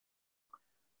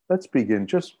Let's begin.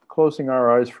 Just closing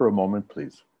our eyes for a moment,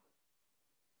 please.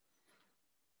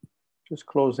 Just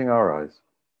closing our eyes.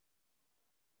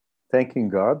 Thanking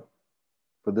God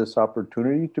for this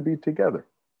opportunity to be together.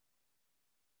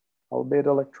 Albeit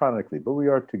electronically, but we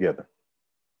are together.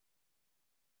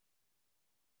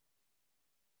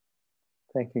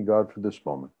 Thanking God for this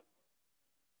moment.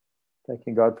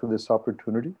 Thanking God for this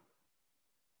opportunity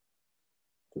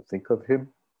to think of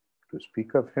Him, to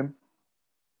speak of Him,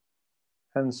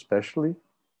 and especially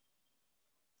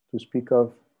to speak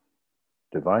of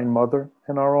Divine Mother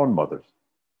and our own mothers.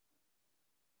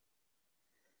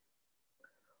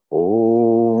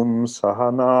 Om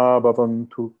Sahana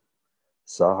Bhavantu,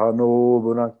 Sahano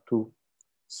Bhunaktu,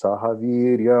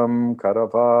 Sahaviryam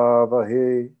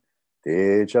Karavavahe,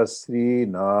 Tejasri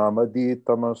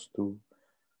Namaditamastu,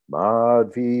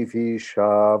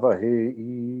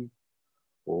 Madhivishavahe.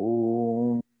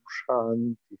 Om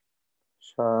Shanti,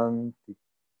 Shanti,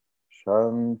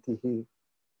 Shanti.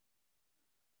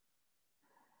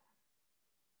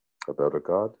 I bow to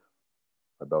God.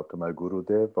 I bow to my Guru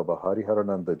Dev, Baba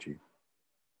Hariharananda Ji.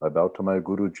 I bow to my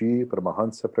Guru Ji,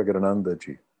 Paramahansa Pragyananda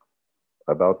Ji.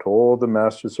 I bow to all the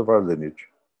masters of our lineage,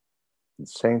 and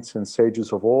saints and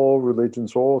sages of all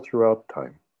religions all throughout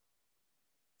time.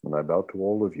 And I bow to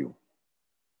all of you,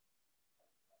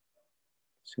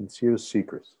 sincere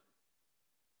seekers.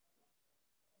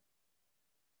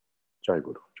 Jai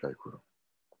Guru, Jai Guru.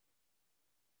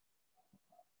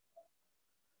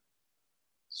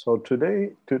 So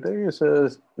today is a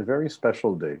very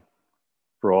special day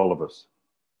for all of us.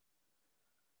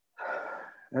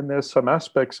 And there's some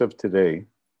aspects of today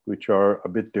which are a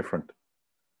bit different.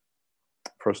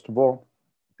 First of all,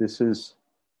 this is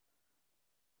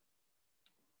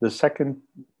the second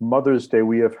Mother's Day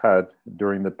we have had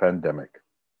during the pandemic.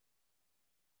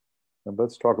 And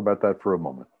let's talk about that for a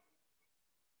moment.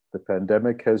 The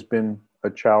pandemic has been a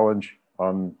challenge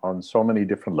on so many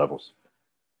different levels.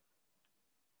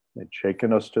 It's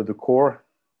shaken us to the core.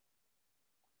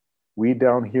 We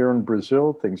down here in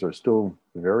Brazil, things are still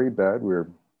very bad. We're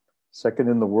second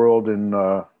in the world in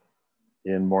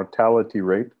mortality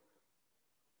rate.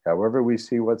 However, we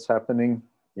see what's happening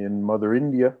in Mother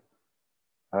India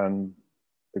and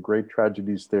the great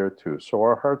tragedies there too. So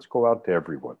our hearts go out to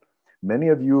everyone. Many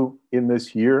of you in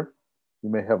this year, you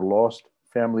may have lost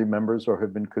family members or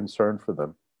have been concerned for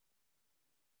them.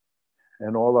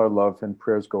 And all our love and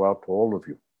prayers go out to all of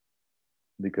you,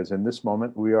 because in this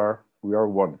moment we are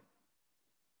one.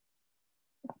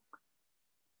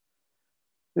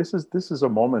 This is a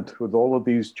moment with all of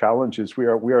these challenges. We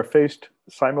are faced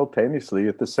simultaneously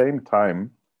at the same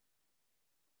time.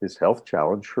 This health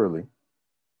challenge, surely,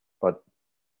 but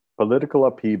political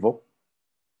upheaval,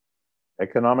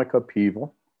 economic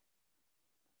upheaval,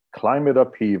 climate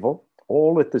upheaval,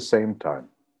 all at the same time,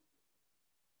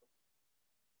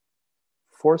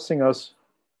 forcing us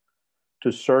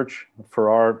to search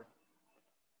for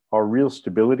our real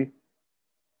stability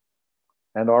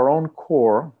and our own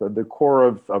core, the core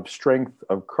of strength,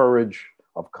 of courage,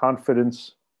 of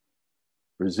confidence,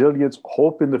 resilience,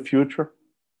 hope in the future.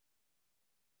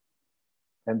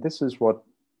 And this is what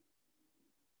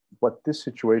this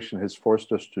situation has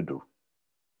forced us to do.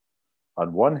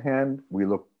 On one hand, we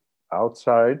look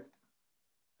outside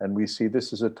and we see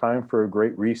this is a time for a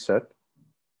great reset,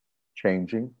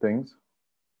 changing things.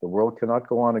 The world cannot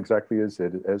go on exactly as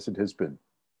it has been.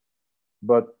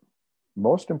 But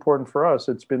most important for us,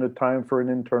 it's been a time for an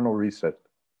internal reset.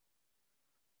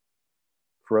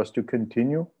 For us to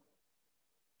continue,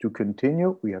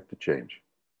 we have to change.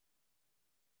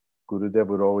 Gurudev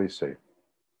would always say,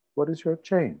 what is your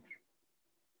change?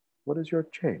 What is your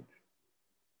change?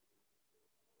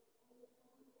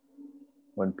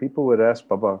 When people would ask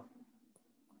Baba,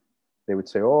 they would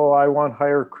say, oh, I want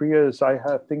higher kriyas.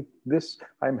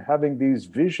 I'm having these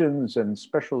visions and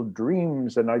special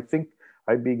dreams, and I think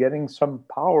I'd be getting some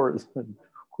powers. And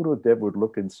Gurudev would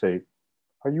look and say,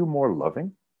 are you more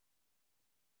loving?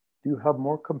 Do you have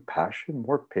more compassion,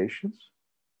 more patience?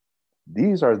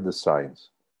 These are the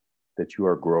signs that you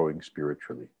are growing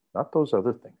spiritually, not those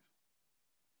other things.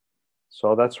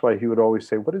 So that's why he would always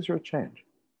say, what is your change?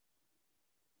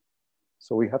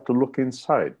 So we have to look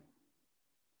inside.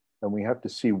 And we have to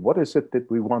see what is it that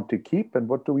we want to keep and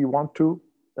what do we want to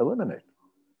eliminate.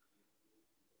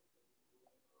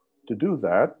 To do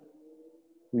that,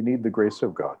 we need the grace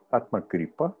of God, Atma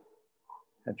Kripa.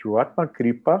 And through Atma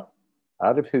Kripa,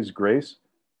 out of His grace,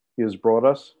 He has brought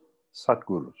us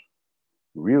Satgurus,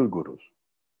 real Gurus.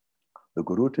 The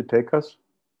Guru to take us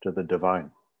to the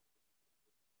divine.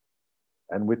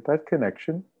 And with that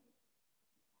connection,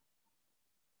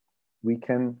 we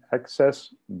can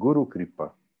access Guru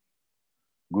Kripa,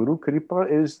 Guru Kripa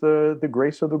is the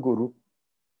grace of the Guru.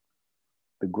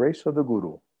 The grace of the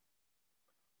Guru.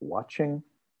 Watching,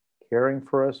 caring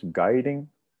for us, guiding,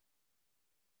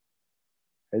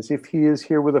 as if he is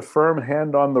here with a firm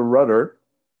hand on the rudder,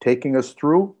 taking us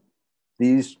through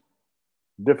these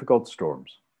difficult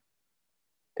storms,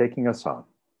 taking us on,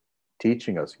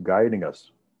 teaching us, guiding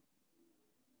us,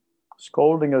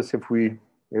 scolding us if we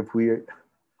are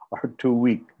too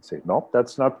weak. Say, no,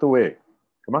 that's not the way.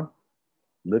 Come on,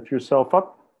 lift yourself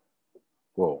up.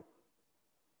 Whoa.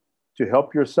 To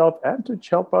help yourself and to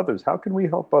help others. How can we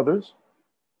help others?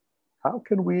 How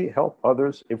can we help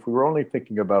others if we were only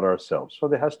thinking about ourselves? So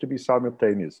there has to be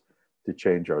simultaneous to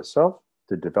change ourselves,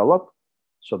 to develop,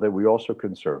 so that we also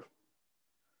can serve.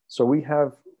 So we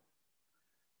have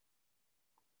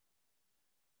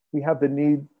the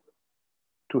need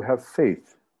to have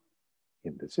faith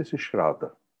in this. This is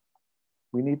Shraddha.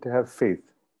 We need to have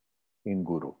faith in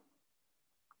Guru.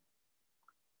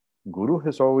 Guru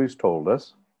has always told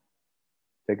us,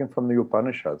 taken from the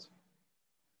Upanishads,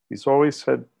 he's always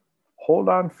said, hold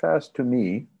on fast to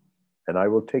me and I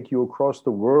will take you across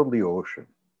the worldly ocean.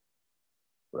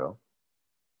 Well,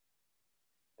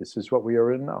 this is what we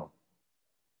are in now.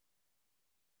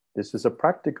 This is a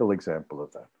practical example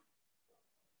of that.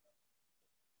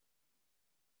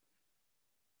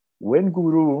 When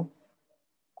Guru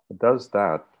does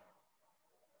that,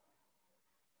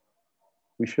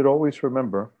 we should always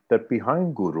remember that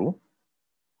behind Guru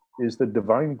is the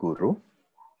divine Guru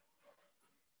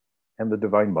and the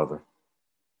Divine Mother.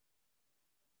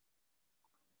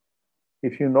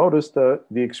 If you notice the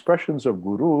expressions of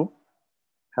Guru,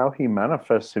 how he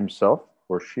manifests himself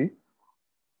or she,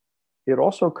 it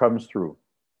also comes through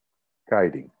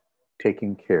guiding,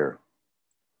 taking care,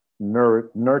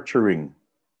 nurturing,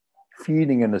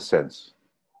 feeding in a sense,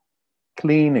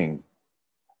 cleaning,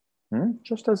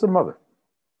 just as a mother,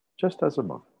 just as a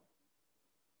mother.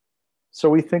 So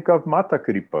we think of Mata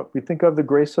Kripa, we think of the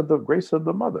grace of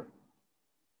the mother.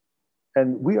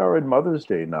 And we are in Mother's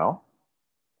Day now,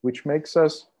 which makes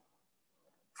us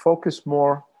focus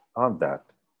more on that.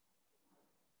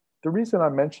 The reason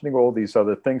I'm mentioning all these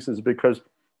other things is because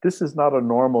this is not a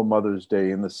normal Mother's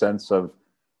Day in the sense of,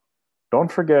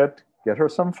 don't forget, get her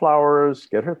some flowers,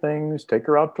 get her things, take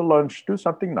her out to lunch, do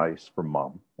something nice for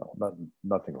mom. No,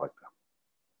 nothing like that.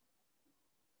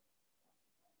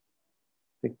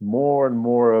 Think more and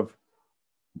more of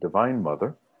Divine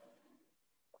Mother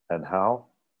and how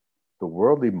the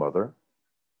worldly mother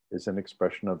is an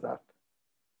expression of that.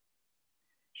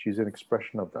 She's an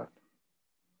expression of that.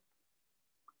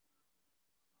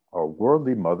 Our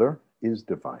worldly mother is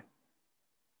divine.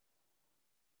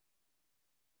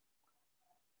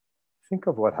 Think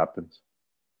of what happens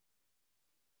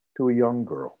to a young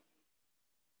girl.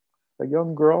 A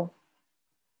young girl,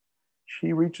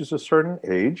 she reaches a certain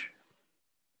age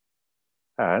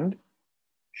and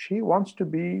she wants to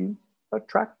be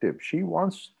attractive. She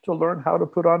wants to learn how to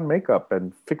put on makeup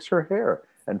and fix her hair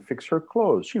and fix her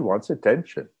clothes. She wants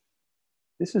attention.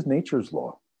 This is nature's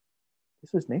law.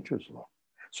 This is nature's law.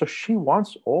 So she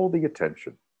wants all the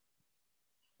attention.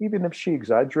 Even if she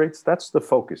exaggerates, that's the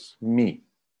focus, me.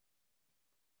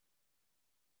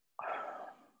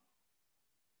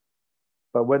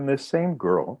 But when this same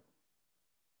girl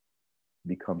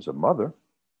becomes a mother,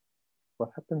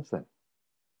 what happens then?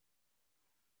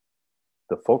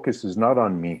 The focus is not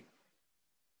on me.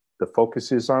 The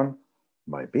focus is on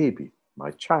my baby,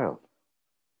 my child.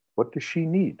 What does she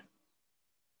need?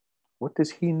 What does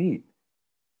he need?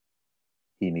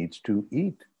 He needs to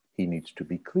eat. He needs to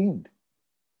be cleaned.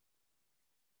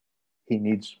 He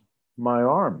needs my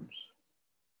arms.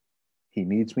 He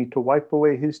needs me to wipe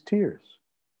away his tears.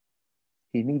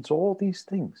 He needs all these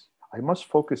things. I must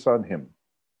focus on him.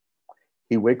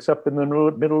 He wakes up in the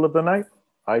middle of the night.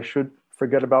 I should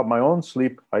forget about my own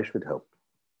sleep. I should help.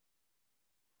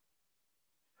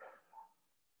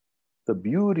 The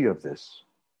beauty of this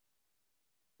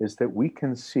is that we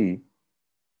can see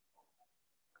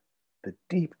the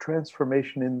deep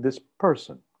transformation in this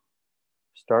person,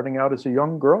 starting out as a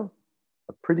young girl,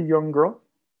 a pretty young girl,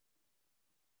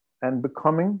 and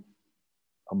becoming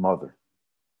a mother,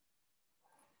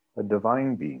 a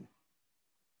divine being,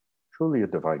 truly a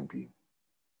divine being.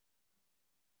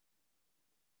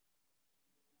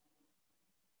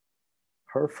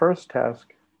 Her first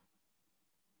task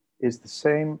is the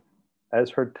same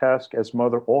as her task as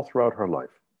mother all throughout her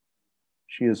life.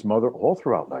 She is mother all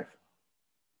throughout life.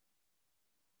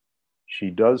 She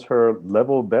does her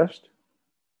level best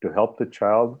to help the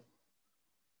child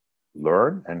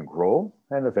learn and grow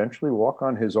and eventually walk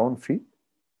on his own feet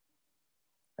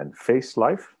and face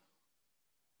life.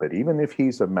 But even if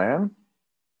he's a man,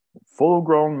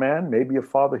 Full-grown man, maybe a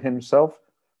father himself.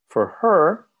 For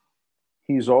her,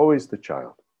 he's always the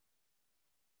child.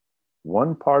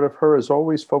 One part of her is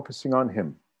always focusing on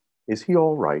him. Is he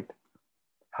all right?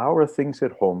 How are things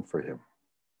at home for him?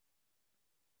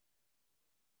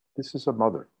 This is a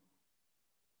mother.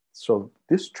 So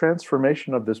this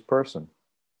transformation of this person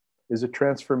is a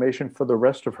transformation for the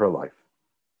rest of her life.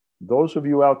 Those of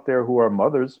you out there who are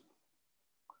mothers,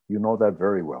 you know that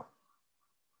very well.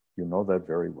 You know that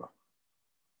very well.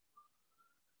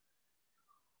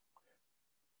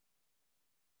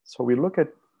 So we look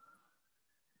at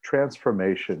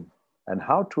transformation and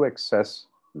how to access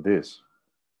this,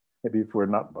 maybe if we're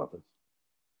not mothers.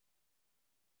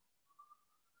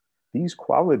 These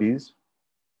qualities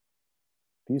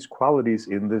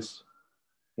in this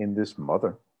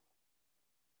mother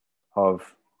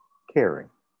of caring,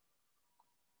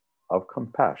 of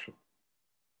compassion,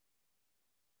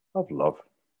 of love.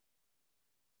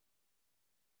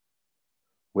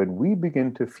 When we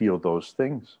begin to feel those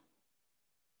things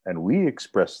and we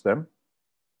express them,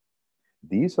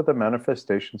 these are the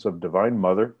manifestations of Divine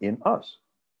Mother in us,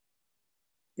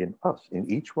 in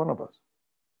each one of us,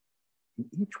 in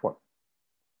each one.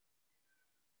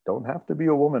 Don't have to be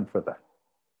a woman for that.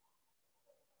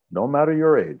 No matter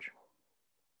your age.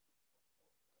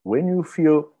 When you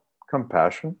feel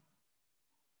compassion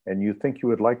and you think you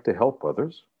would like to help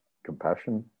others,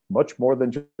 compassion, much more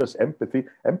than just empathy.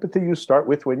 Empathy you start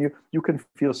with when you can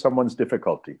feel someone's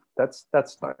difficulty. That's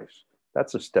nice.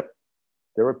 That's a step.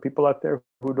 There are people out there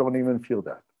who don't even feel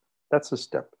that. That's a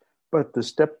step. But the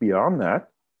step beyond that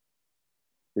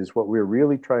is what we're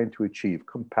really trying to achieve,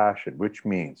 compassion, which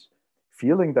means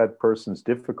feeling that person's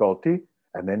difficulty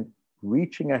and then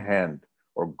reaching a hand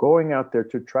or going out there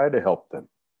to try to help them.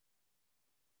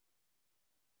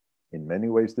 In many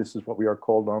ways, this is what we are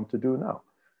called on to do now.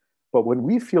 But when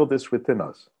we feel this within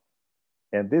us,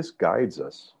 and this guides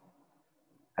us,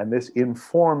 and this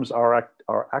informs our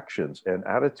actions and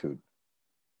attitude,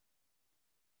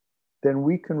 then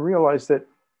we can realize that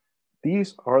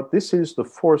this is the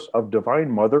force of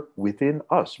Divine Mother within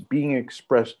us, being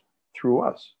expressed through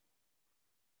us.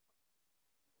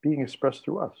 Being expressed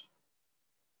through us.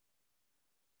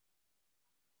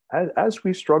 As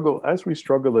we struggle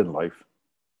in life,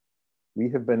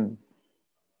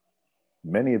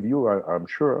 many of you, I'm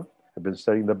sure, have been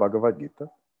studying the Bhagavad Gita.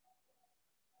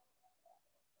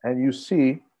 And you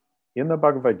see in the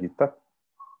Bhagavad Gita,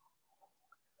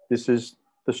 this is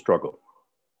the struggle.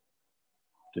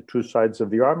 The two sides of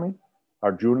the army.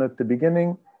 Arjuna at the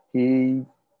beginning, he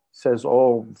says,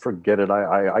 oh, forget it,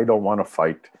 I don't want to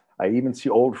fight. I even see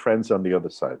old friends on the other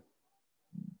side.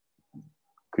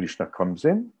 Krishna comes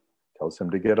in, tells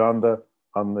him to get on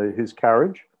his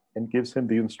carriage, and gives him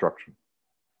the instruction.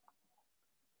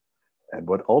 And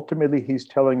what ultimately he's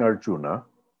telling Arjuna,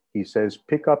 he says,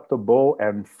 pick up the bow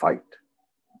and fight.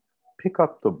 Pick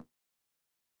up the bow.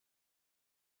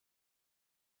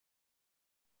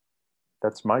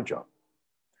 That's my job.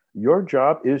 Your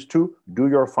job is to do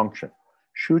your function.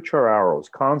 Shoot your arrows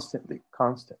constantly.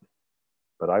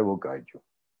 But I will guide you.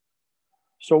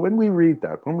 So when we read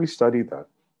that, when we study that,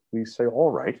 we say, all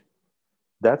right,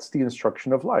 that's the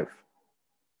instruction of life.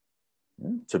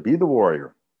 To be the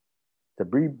warrior, to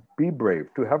be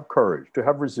brave, to have courage, to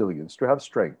have resilience, to have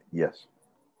strength, yes.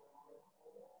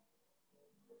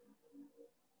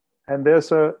 And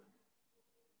there's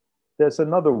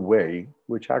another way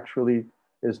which actually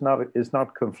is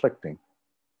not conflicting.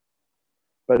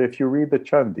 But if you read the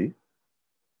Chandi,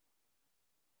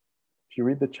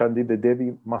 the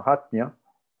Devi Mahatmya,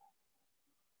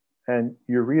 and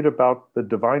you read about the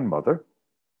Divine Mother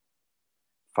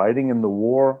fighting in the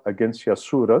war against the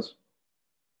Asuras,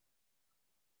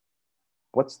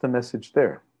 what's the message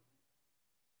there?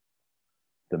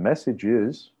 The message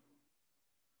is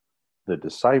the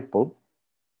disciple,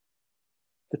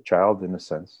 the child in a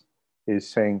sense, is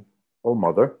saying, oh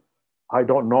mother, I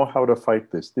don't know how to fight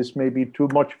this. This may be too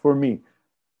much for me.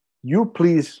 You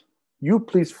please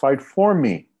fight for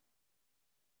me.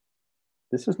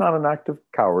 This is not an act of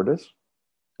cowardice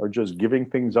or just giving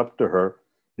things up to her.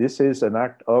 This is an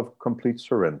act of complete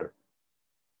surrender.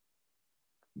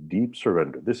 Deep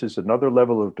surrender. This is another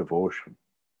level of devotion.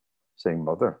 Saying,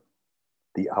 mother,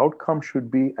 the outcome should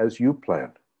be as you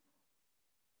planned.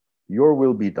 Your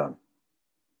will be done.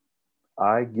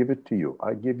 I give it to you.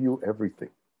 I give you everything.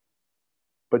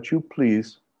 But you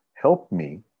please help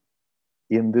me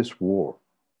in this war.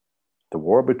 The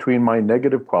war between my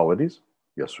negative qualities,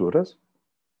 the Asuras,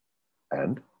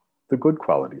 and the good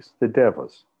qualities, the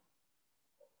Devas.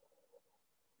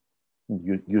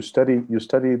 You study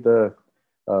the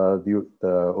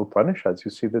Upanishads,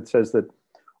 you see that says that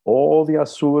All the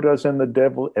asuras and the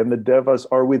devil and the devas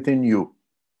are within you.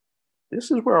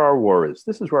 This is where our war is.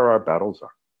 This is where our battles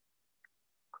are.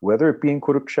 Whether it be in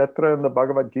Kurukshetra in the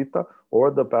Bhagavad Gita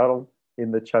or the battle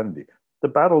in the Chandi, the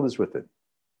battle is within.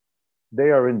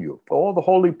 They are in you. All the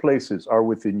holy places are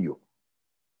within you.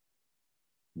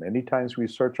 Many times we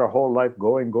search our whole life,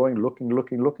 going,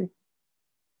 looking,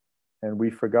 and we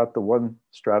forgot the one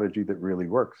strategy that really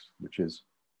works, which is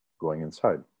going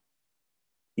inside.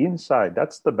 Inside,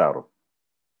 that's the battle.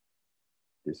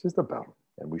 This is the battle,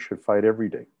 and we should fight every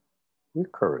day with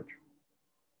courage.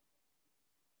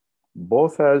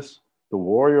 Both as the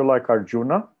warrior like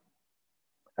Arjuna,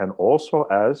 and also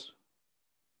as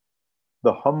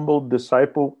the humble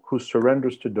disciple who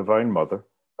surrenders to Divine Mother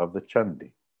of the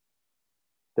Chandi.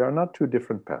 There are not two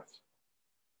different paths.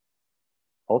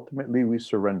 Ultimately, we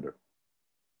surrender.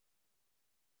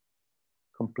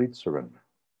 Complete surrender.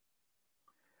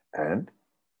 And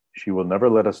she will never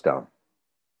let us down.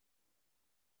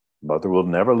 Mother will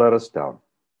never let us down.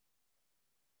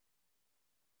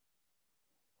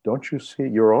 Don't you see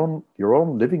your own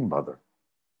living mother?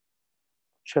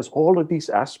 She has all of these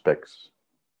aspects.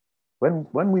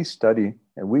 When we study,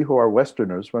 and we who are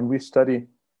Westerners, when we study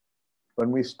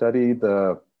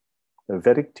the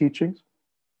Vedic teachings,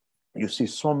 you see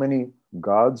so many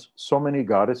gods, so many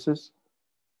goddesses.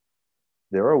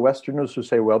 There are Westerners who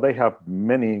say, well, they have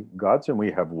many gods and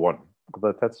we have one.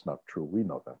 But that's not true. We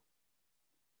know that.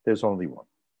 There's only one.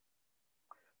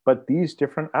 But these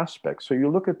different aspects, so you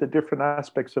look at the different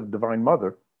aspects of Divine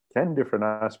Mother, 10 different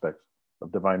aspects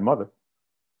of Divine Mother.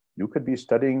 You could be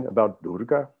studying about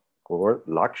Durga or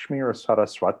Lakshmi or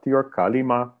Saraswati or Kali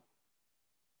Ma.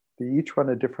 Each one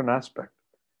a different aspect.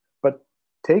 But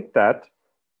take that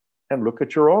and look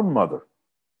at your own mother.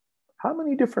 How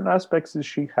many different aspects has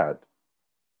she had?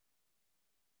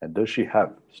 And does she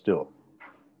have still?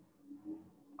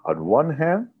 On one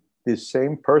hand, this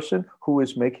same person who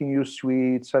is making you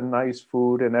sweets and nice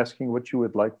food and asking what you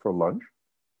would like for lunch.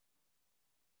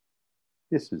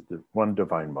 This is the one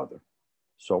Divine Mother.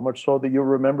 So much so that you'll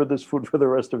remember this food for the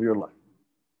rest of your life.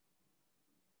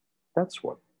 That's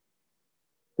one.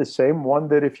 The same one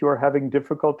that if you're having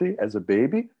difficulty as a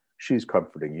baby, she's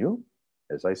comforting you.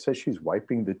 As I said, she's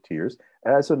wiping the tears.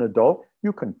 As an adult,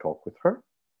 you can talk with her.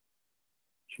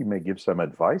 She may give some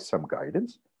advice, some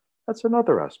guidance. That's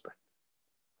another aspect.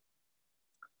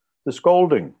 The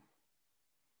scolding.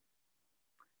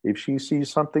 If she sees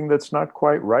something that's not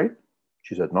quite right,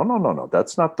 she says, no,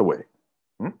 that's not the way.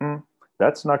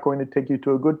 That's not going to take you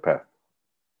to a good path.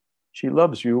 She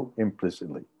loves you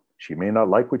implicitly. She may not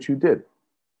like what you did.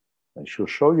 And she'll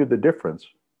show you the difference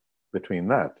between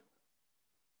that.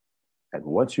 And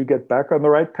once you get back on the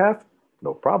right path,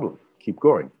 no problem. Keep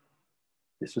going.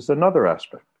 This is another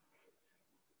aspect.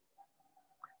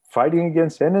 Fighting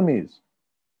against enemies.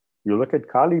 You look at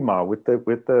Kali Ma with the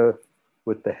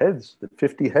heads, the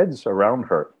 50 heads around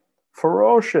her.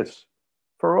 Ferocious.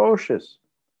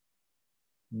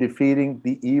 Defeating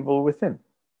the evil within.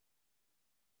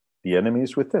 The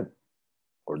enemies within.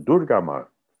 Or Durga Ma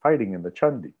fighting in the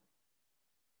Chandi.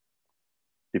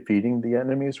 Defeating the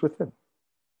enemies within.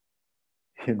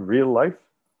 In real life,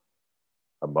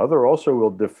 a mother also will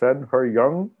defend her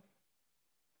young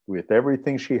with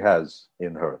everything she has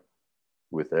in her.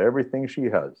 With everything she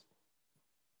has.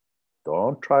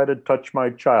 Don't try to touch my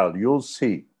child. You'll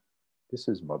see. This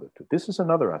is mother too. This is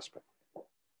another aspect.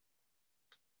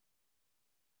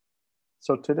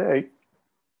 So today,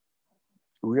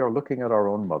 we are looking at our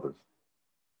own mothers.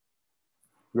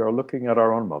 We are looking at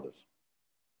our own mothers.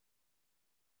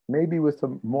 Maybe with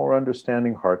a more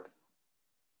understanding heart,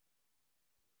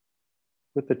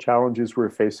 with the challenges we're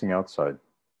facing outside.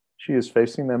 She is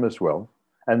facing them as well,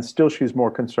 and still she's more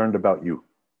concerned about you.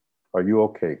 Are you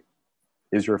okay?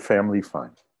 Is your family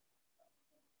fine?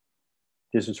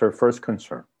 This is her first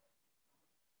concern.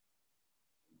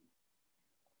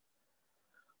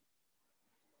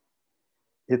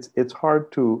 It's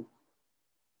hard to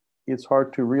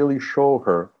really show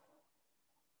her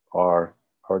our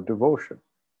devotion,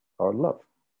 our love.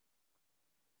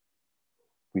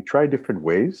 We try different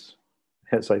ways.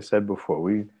 As I said before,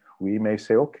 we may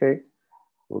say, okay,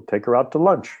 we'll take her out to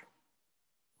lunch.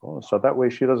 Oh, so that way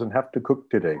she doesn't have to cook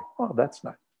today. Oh, that's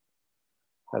nice.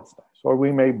 That's nice. Or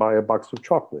we may buy a box of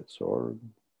chocolates or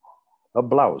a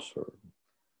blouse, or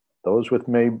those with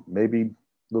maybe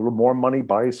a little more money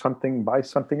buy something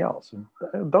else.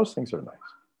 And those things are nice.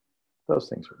 Those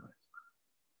things are nice.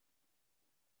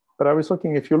 But I was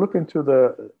looking, if you look into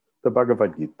the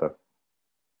Bhagavad Gita,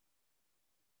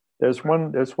 there's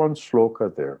one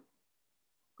sloka there,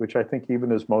 which I think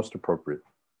even is most appropriate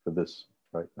for this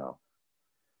right now.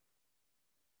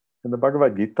 In the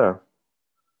Bhagavad Gita,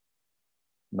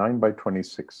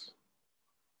 9/26,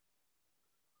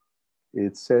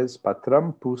 it says,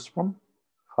 Patram puspam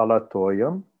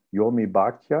halatoyam yomi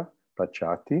bhakya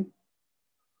pachati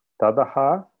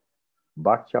tadaha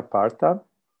bhakya parta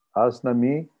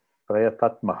asnami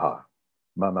prayatatmaha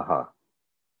manaha.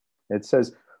 It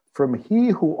says, from he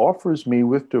who offers me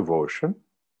with devotion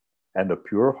and a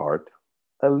pure heart,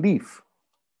 a leaf,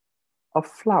 a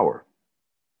flower,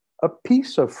 a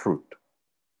piece of fruit,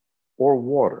 or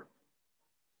water,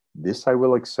 this I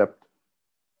will accept.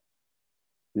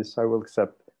 This I will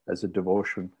accept as a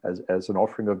devotion, as an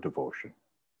offering of devotion.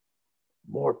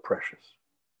 More precious.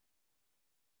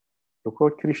 Look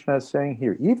what Krishna is saying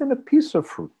here. Even a piece of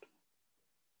fruit,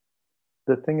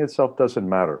 the thing itself doesn't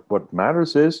matter. What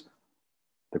matters is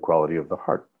the quality of the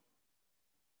heart.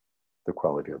 The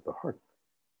quality of the heart.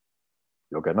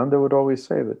 Yogananda would always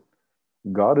say that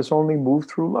God is only moved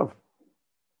through love.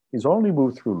 He's only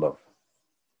moved through love.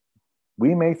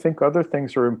 We may think other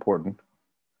things are important,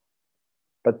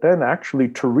 but then actually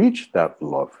to reach that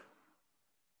love,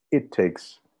 it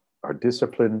takes our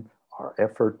discipline, our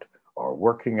effort, our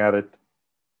working at it.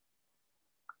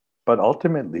 But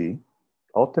ultimately,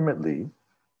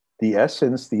 the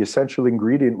essence, the essential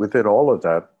ingredient within all of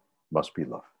that must be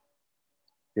love.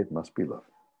 It must be love.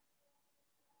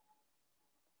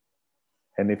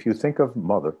 And if you think of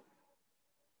mother,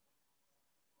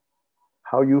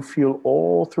 how you feel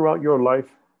all throughout your life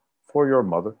for your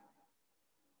mother,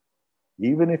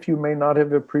 even if you may not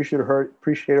have appreciated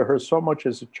her so much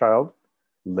as a child,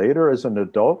 later as an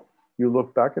adult, you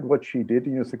look back at what she did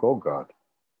and you think, oh God,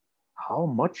 how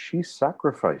much she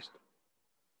sacrificed.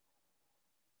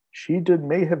 She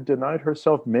may have denied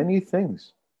herself many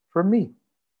things for me.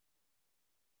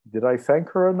 Did I thank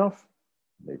her enough?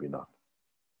 Maybe not.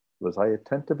 Was I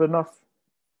attentive enough?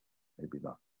 Maybe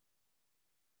not.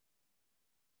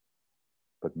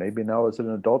 But maybe now as an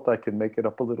adult, I can make it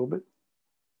up a little bit.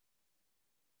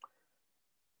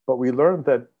 But we learned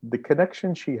that the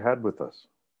connection she had with us,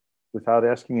 without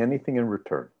asking anything in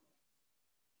return,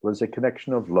 was a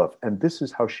connection of love. And this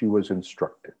is how she was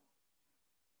instructed.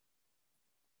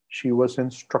 She was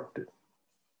instructed,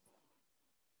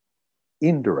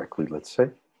 indirectly, let's say,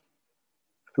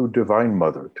 through Divine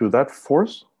Mother, to that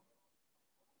force.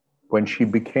 When she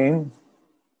became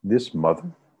this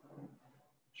mother,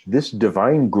 this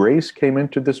divine grace came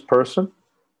into this person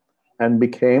and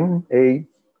became a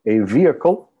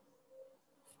vehicle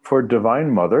for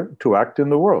Divine Mother to act in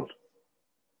the world.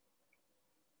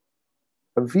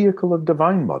 A vehicle of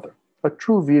Divine Mother, a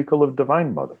true vehicle of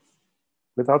Divine Mother,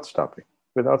 without stopping,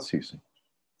 without ceasing.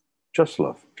 Just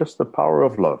love, just the power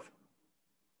of love.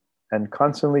 And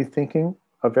constantly thinking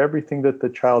of everything that the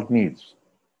child needs.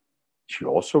 She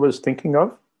also was thinking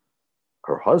of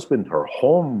her husband, her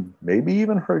home, maybe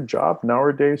even her job.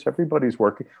 Nowadays, everybody's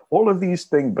working. All of these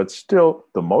things, but still,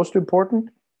 the most important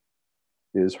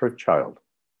is her child.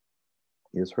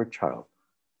 Is her child.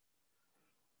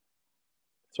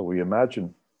 So we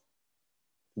imagine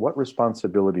what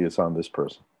responsibility is on this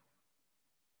person.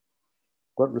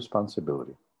 What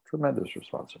responsibility? Tremendous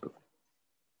responsibility.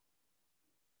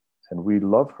 And we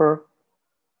love her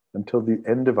until the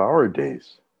end of our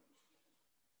days,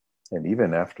 and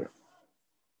even after.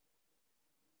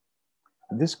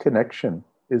 This connection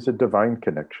is a divine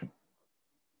connection.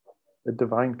 A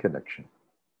divine connection.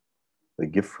 The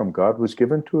gift from God was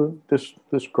given to this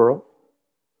girl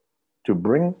to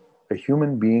bring a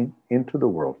human being into the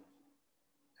world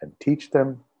and teach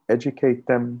them, educate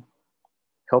them,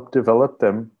 help develop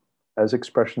them as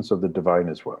expressions of the divine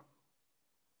as well.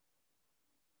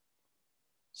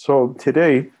 So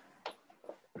today,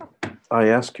 I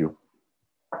ask you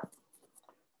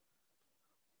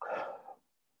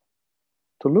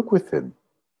to look within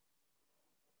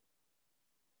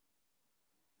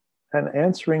and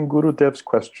answering Gurudev's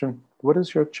question, what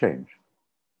is your change?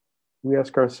 We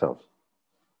ask ourselves,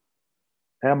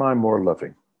 am I more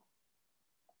loving?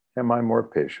 Am I more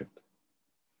patient?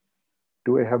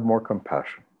 Do I have more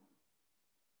compassion?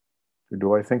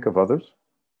 Do I think of others?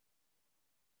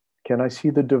 Can I see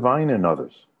the divine in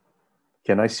others?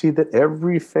 Can I see that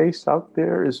every face out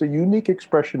there is a unique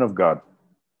expression of God?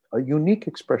 A unique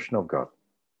expression of God.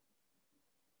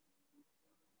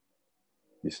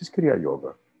 This is Kriya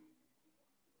Yoga.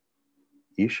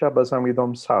 Isha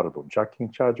basamidam sarvam,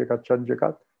 jakincha jagat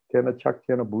jagat, tena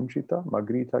chakyana bunjita,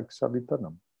 magrita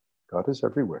savitanam. God is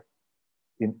everywhere,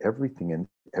 in everything, in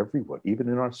everyone, even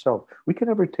in ourselves. We can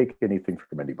never take anything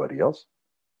from anybody else.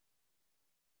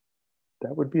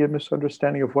 That would be a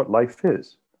misunderstanding of what life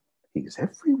is. He's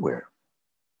everywhere.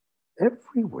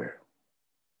 Everywhere.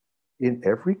 in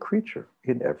every creature,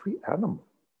 in every animal,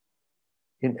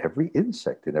 in every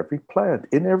insect, in every plant,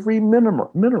 in every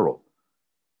mineral,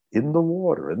 in the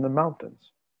water, in the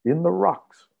mountains, in the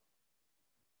rocks.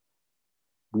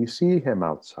 We see him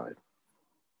outside,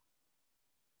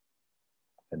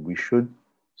 and we should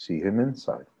see him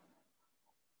inside.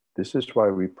 This is why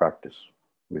we practice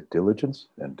with diligence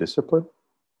and discipline.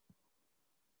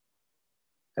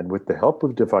 And with the help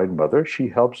of Divine Mother, she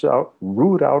helps out,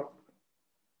 root out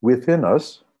within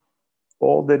us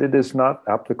all that it is not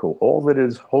applicable, all that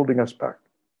is holding us back.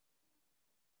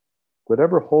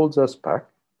 Whatever holds us back,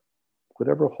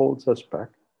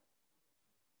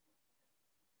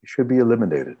 it should be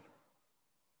eliminated.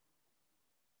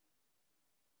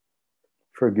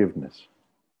 Forgiveness.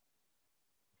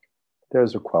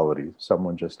 There's a quality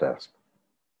someone just asked.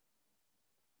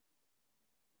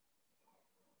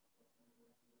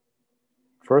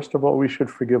 First of all, we should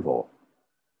forgive all.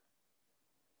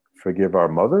 Forgive our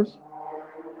mothers.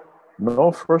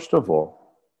 Know, first of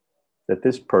all, that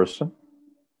this person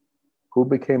who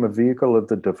became a vehicle of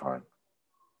the divine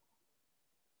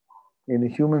in a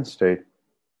human state,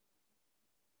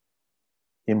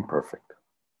 imperfect.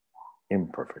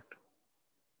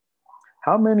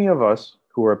 How many of us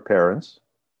who are parents,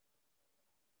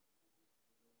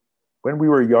 when we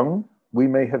were young, we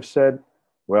may have said,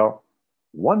 well,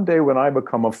 one day when I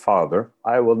become a father,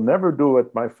 I will never do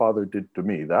what my father did to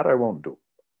me. That I won't do.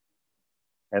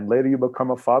 And later you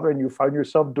become a father and you find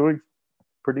yourself doing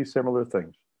pretty similar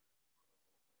things.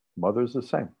 Mother's the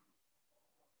same.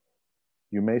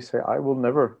 You may say, I will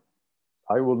never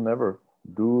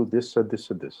do this or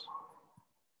this or this.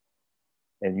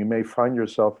 And you may find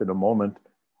yourself in a moment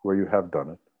where you have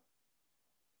done it.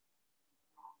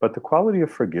 But the quality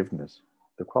of forgiveness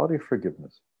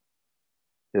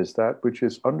is that which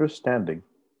is understanding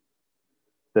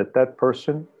that that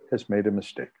person has made a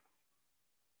mistake.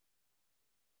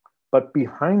 But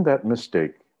behind that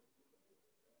mistake,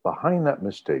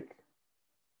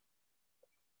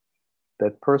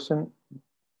 that person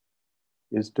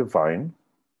is divine,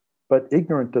 but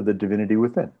ignorant of the divinity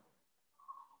within.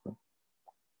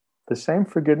 The same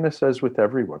forgiveness as with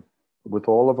everyone, with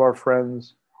all of our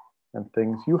friends and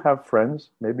things. You have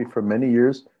friends, maybe for many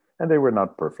years, and they were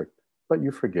not perfect, but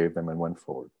you forgave them and went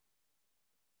forward.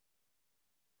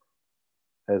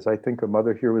 As I think a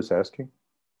mother here was asking,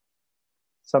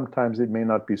 sometimes it may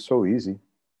not be so easy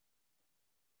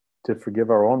to forgive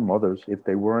our own mothers if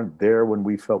they weren't there when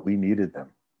we felt we needed them.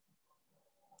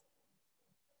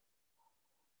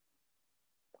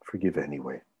 Forgive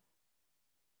anyway.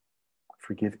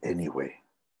 Forgive anyway,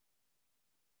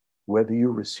 whether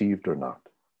you received or not.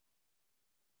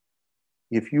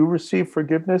 If you receive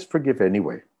forgiveness, forgive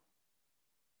anyway.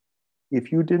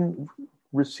 If you didn't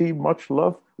receive much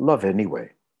love, love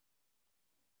anyway.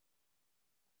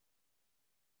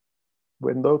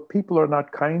 When those people are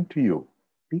not kind to you,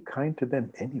 be kind to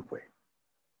them anyway.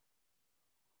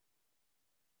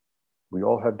 We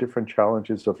all have different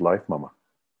challenges of life, Mama.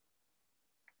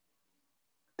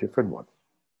 Different ones.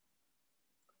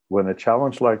 When a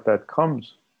challenge like that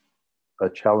comes, a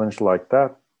challenge like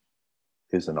that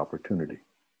is an opportunity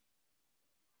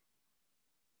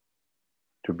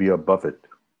to be above it,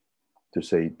 to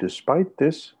say, despite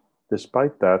this,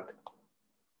 despite that,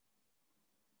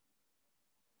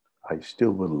 I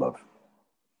still will love.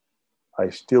 I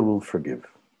still will forgive.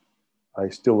 I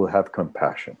still will have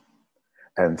compassion.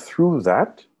 And through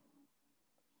that,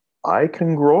 I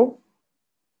can grow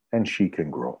and she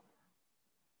can grow.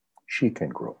 She can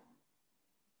grow.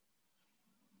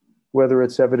 Whether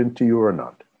it's evident to you or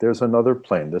not, there's another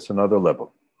plane, there's another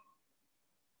level.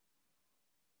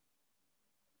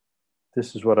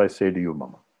 This is what I say to you,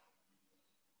 Mama.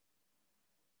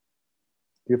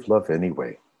 Give love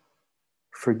anyway.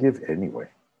 Forgive anyway.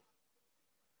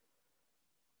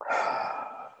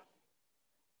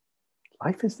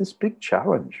 Life is this big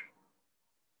challenge.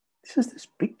 This is this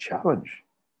big challenge.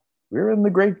 We're in the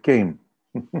great game.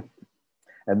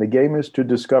 And the game is to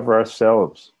discover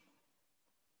ourselves.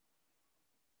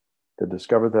 To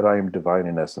discover that I am divine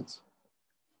in essence.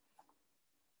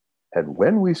 And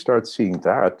when we start seeing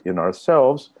that in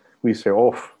ourselves, we say,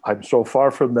 oh, I'm so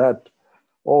far from that.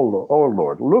 Oh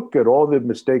Lord, look at all the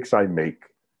mistakes I make.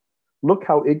 Look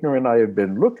how ignorant I have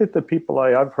been. Look at the people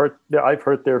I've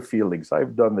hurt their feelings.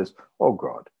 I've done this. Oh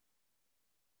God.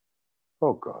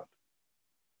 Oh God.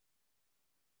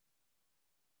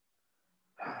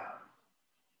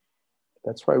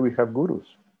 That's why we have gurus.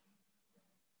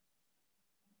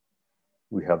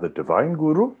 We have the divine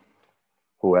guru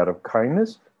who out of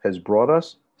kindness has brought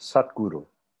us Satguru.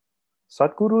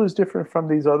 Satguru is different from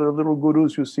these other little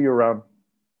gurus you see around.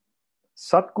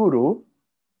 Satguru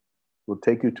will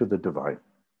take you to the divine.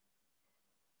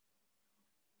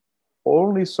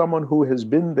 Only someone who has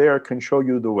been there can show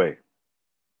you the way.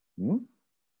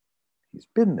 He's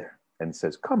been there and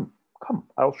says, come,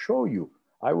 I'll show you.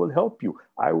 I will help you.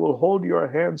 I will hold your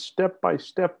hand step by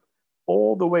step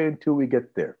all the way until we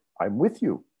get there. I'm with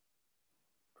you.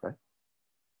 Right?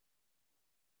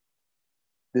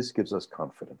 This gives us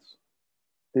confidence.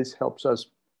 This helps us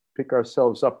pick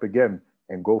ourselves up again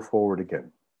and go forward again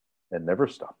and never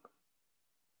stop.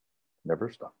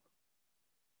 Never stop.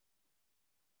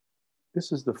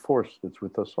 This is the force that's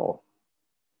with us all.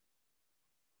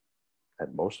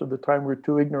 And most of the time we're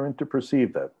too ignorant to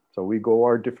perceive that. So we go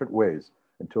our different ways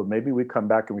until maybe we come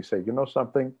back and we say, you know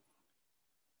something?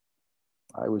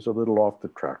 I was a little off the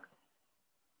track.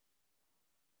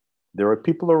 There are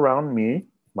people around me,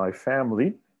 my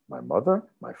family, my mother,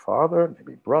 my father,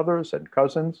 maybe brothers and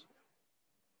cousins.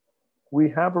 We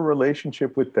have a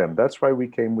relationship with them. That's why we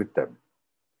came with them.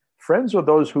 Friends are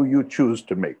those who you choose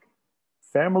to make.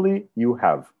 Family you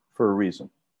have for a reason.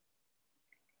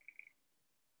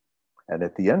 And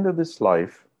at the end of this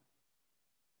life,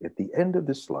 if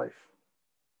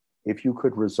you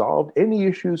could resolve any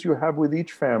issues you have with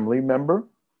each family member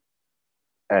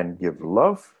and give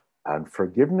love and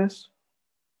forgiveness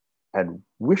and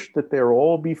wish that they'll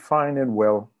all be fine and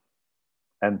well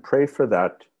and pray for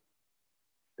that,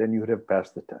 then you would have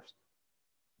passed the test.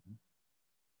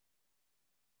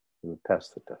 You would pass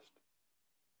the test.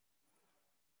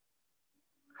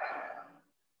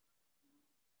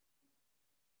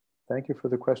 Thank you for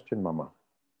the question, Mama.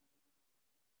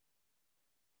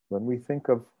 When we think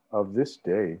of this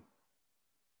day,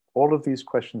 all of these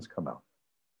questions come out.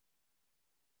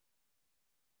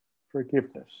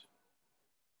 Forgiveness.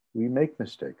 We make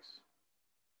mistakes.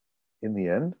 In the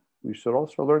end, we should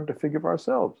also learn to forgive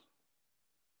ourselves.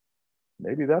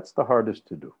 Maybe that's the hardest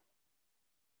to do.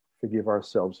 Forgive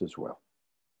ourselves as well.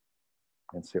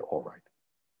 And say, all right,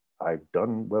 I've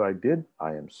done what I did.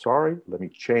 I am sorry. Let me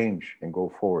change and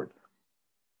go forward.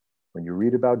 When you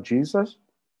read about Jesus,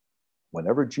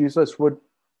 whenever Jesus would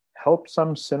help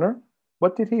some sinner,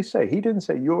 what did he say? He didn't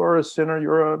say, you are a sinner,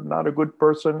 you're not a good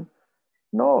person.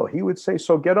 No, he would say,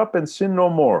 so get up and sin no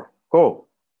more. Go.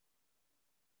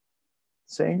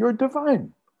 Saying, you're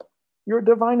divine. You're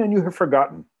divine and you have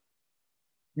forgotten.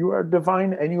 You are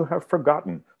divine and you have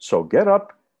forgotten. So get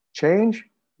up, change,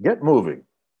 get moving.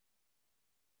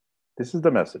 This is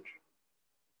the message.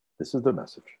 This is the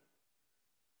message.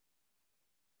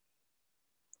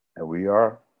 And we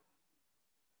are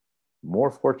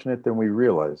more fortunate than we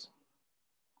realize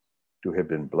to have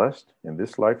been blessed in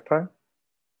this lifetime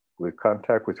with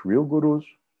contact with real gurus,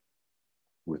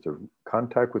 with a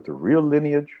contact with the real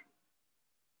lineage.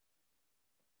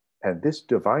 And this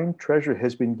divine treasure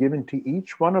has been given to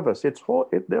each one of us.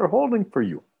 They're holding for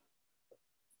you.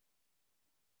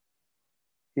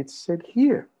 It's said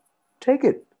here, take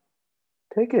it,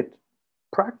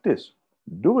 practice,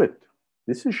 do it.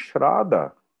 This is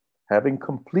Shraddha, having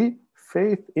complete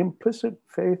faith, implicit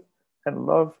faith and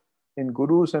love in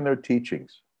gurus and their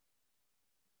teachings.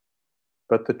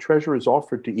 But the treasure is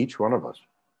offered to each one of us.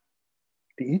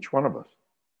 To each one of us.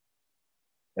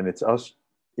 And it's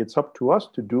up to us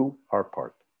to do our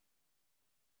part.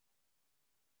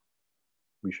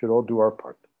 We should all do our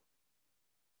part.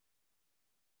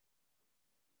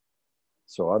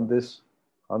 So on this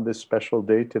special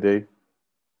day today,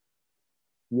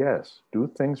 yes,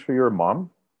 do things for your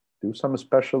mom. Do some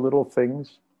special little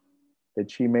things that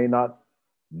she may not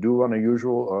do on a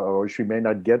usual, or she may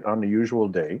not get on the usual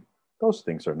day. Those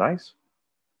things are nice.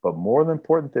 But more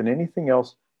important than anything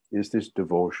else is this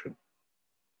devotion.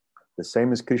 The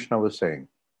same as Krishna was saying.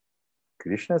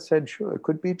 Krishna said, sure, it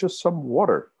could be just some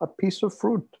water, a piece of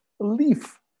fruit, a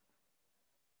leaf.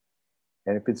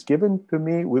 And if it's given to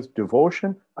me with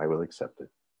devotion, I will accept it.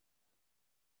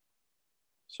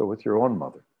 So with your own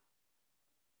mother,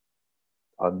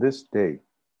 on this day,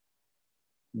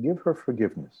 give her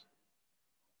forgiveness.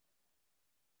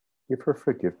 Give her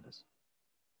forgiveness.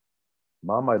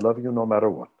 Mom, I love you no matter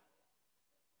what.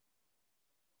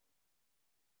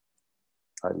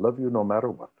 I love you no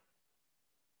matter what.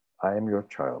 I am your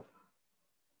child.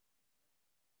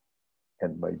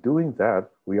 And by doing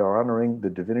that, we are honoring the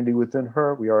divinity within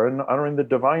her. We are honoring the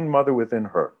divine mother within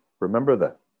her. Remember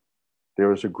that.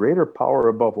 There is a greater power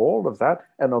above all of that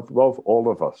and above all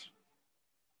of us.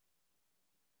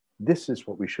 This is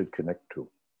what we should connect to.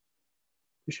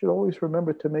 We should always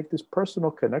remember to make this personal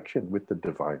connection with the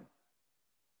divine,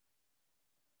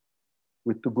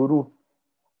 with the guru.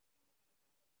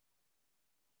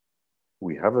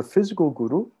 We have a physical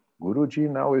guru. Guruji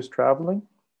now is traveling.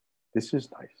 This is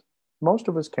nice. Most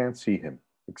of us can't see him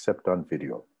except on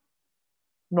video.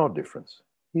 No difference.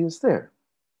 He is there.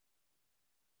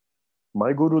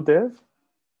 My Guru Dev,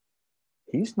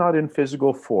 he's not in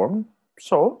physical form,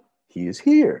 so he is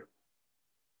here.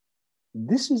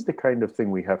 This is the kind of thing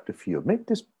we have to feel. Make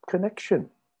this connection,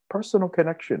 personal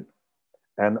connection.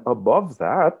 And above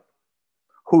that,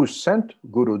 who sent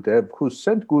Guru Dev, who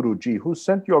sent Guruji, who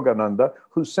sent Yogananda,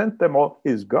 who sent them all,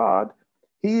 is God.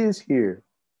 He is here.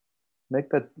 Make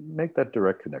that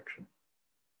direct connection.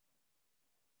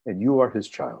 And you are his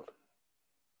child.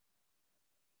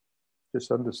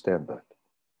 Just understand that.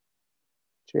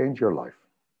 Change your life.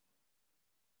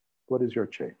 What is your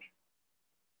change?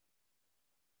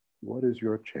 What is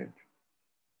your change?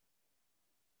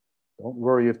 Don't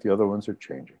worry if the other ones are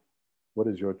changing. What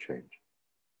is your change?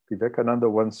 Vivekananda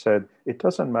once said, it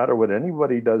doesn't matter what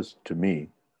anybody does to me.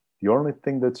 The only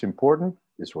thing that's important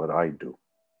is what I do.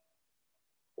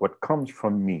 What comes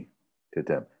from me to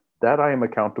them. That I am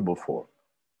accountable for.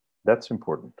 That's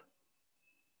important.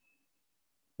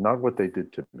 Not what they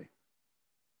did to me.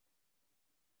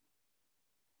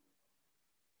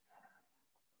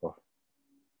 Oh.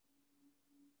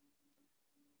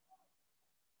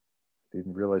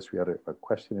 Didn't realize we had a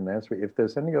question and answer. If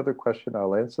there's any other question,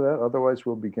 I'll answer that. Otherwise,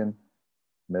 we'll begin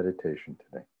meditation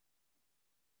today.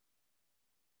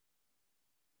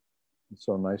 It's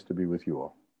so nice to be with you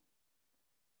all.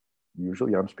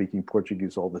 Usually I'm speaking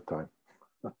Portuguese all the time,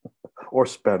 or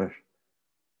Spanish.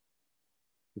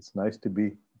 It's nice to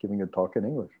be giving a talk in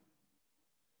English.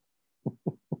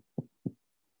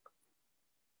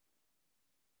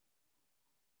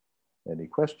 Any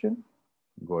question?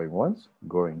 Going once,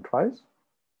 going twice.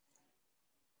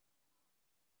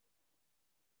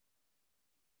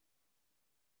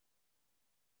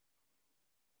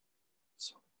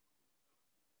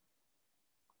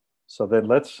 So then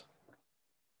let's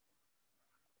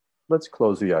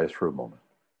close the eyes for a moment.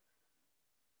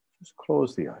 Just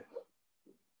close the eyes.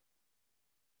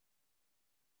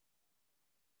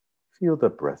 Feel the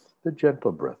breath, the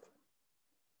gentle breath.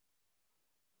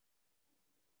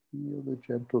 Feel the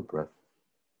gentle breath.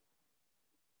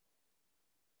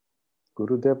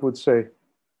 Gurudev would say,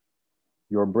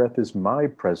 your breath is my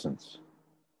presence.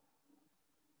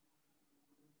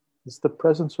 It's the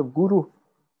presence of Guru.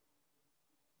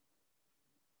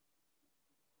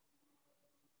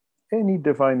 Any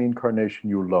divine incarnation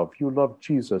you love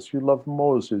Jesus, you love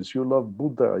Moses, you love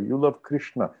Buddha, you love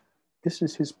Krishna. This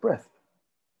is his breath.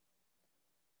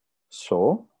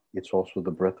 So, it's also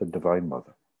the breath of Divine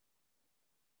Mother.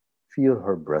 Feel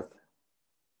her breath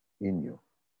in you.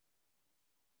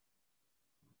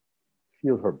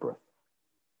 Feel her breath.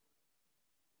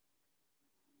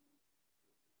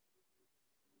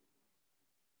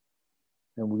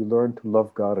 And we learn to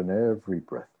love God in every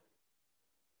breath.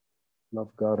 Love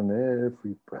God in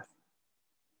every breath.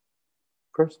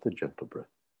 First, the gentle breath.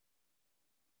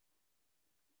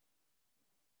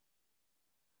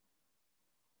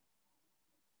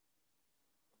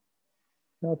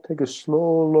 Now take a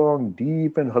slow, long,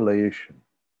 deep inhalation.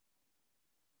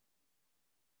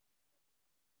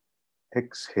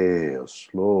 Exhale,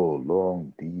 slow,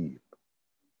 long, deep.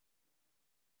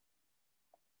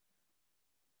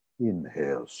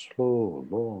 Inhale, slow,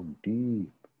 long,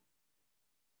 deep.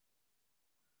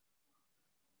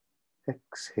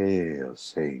 Exhale,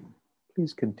 same.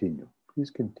 Please continue. Please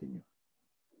continue.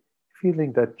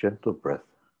 Feeling that gentle breath.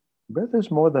 Breath is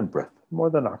more than breath,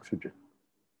 more than oxygen.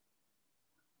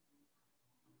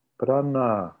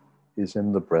 Prana is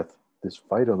in the breath, this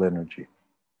vital energy.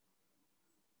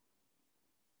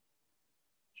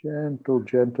 Gentle,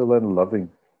 gentle, and loving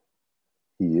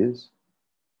he is.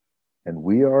 And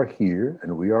we are here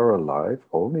and we are alive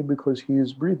only because he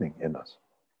is breathing in us.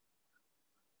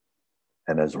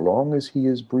 And as long as he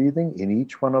is breathing in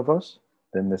each one of us,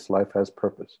 then this life has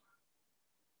purpose.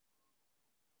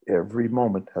 Every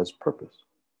moment has purpose.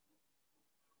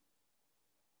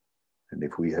 And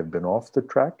if we have been off the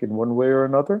track in one way or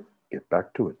another, get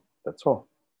back to it. That's all.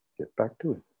 Get back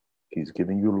to it. He's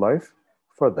giving you life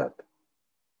for that.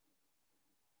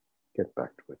 Get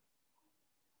back to it.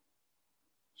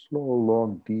 Slow,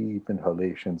 long, deep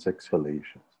inhalations,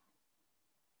 exhalations.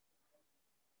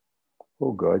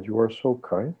 Oh God, you are so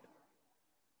kind.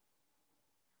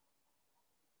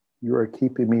 You are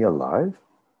keeping me alive.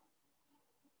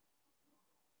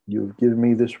 You've given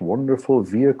me this wonderful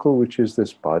vehicle, which is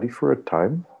this body for a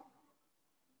time,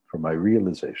 for my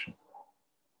realization.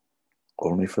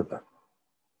 Only for that.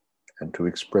 And to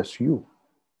express you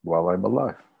while I'm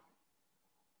alive.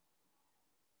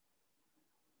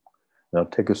 Now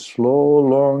take a slow,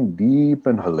 long, deep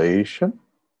inhalation.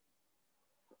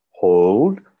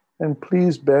 Hold, and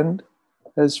please bend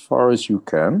as far as you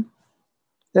can.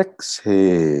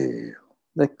 Exhale.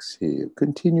 Exhale.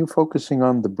 Continue focusing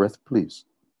on the breath, please.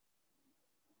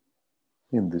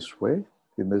 In this way,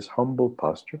 in this humble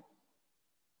posture,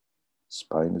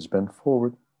 spine is bent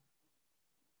forward.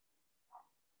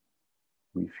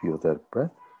 We feel that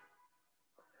breath.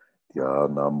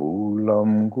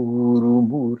 Dhyanamulam Guru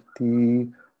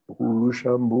Murti,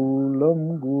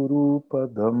 Pushamulam Guru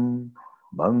Padam,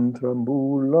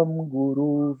 Mantramulam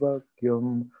Guru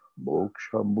Vakyam,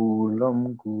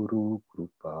 Mokshamulam Guru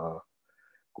Krupa,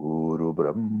 Guru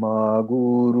Brahma,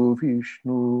 Guru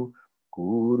Vishnu,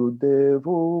 Guru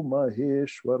Devo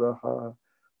Maheshwaraha,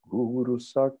 Guru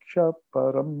Sakshat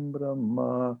Param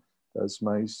Brahma,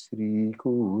 Tasmai Sri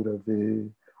Gurave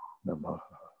Namaha.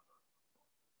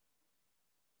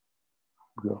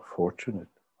 We are fortunate.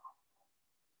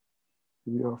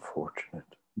 We are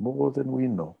fortunate. More than we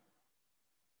know.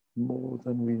 More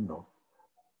than we know.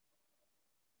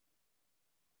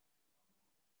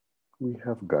 We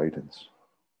have guidance.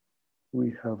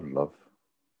 We have love.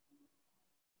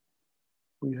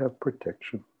 We have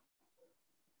protection.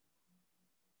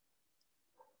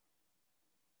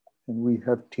 And we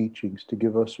have teachings to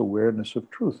give us awareness of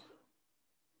truth.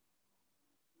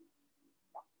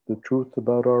 The truth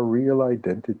about our real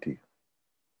identity.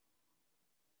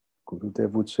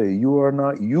 Gurudev would say, you are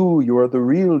not you, you are the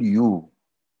real you.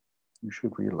 You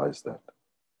should realize that.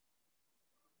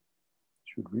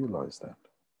 You should realize that.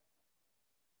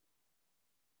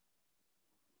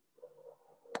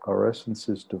 Our essence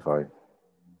is divine,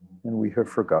 and we have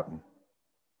forgotten.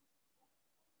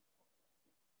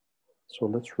 So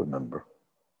let's remember.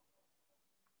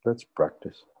 Let's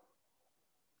practice.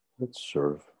 Let's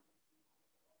serve.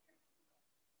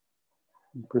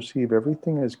 And perceive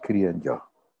everything as Kriyanya.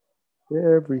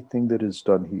 Everything that is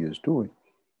done, he is doing.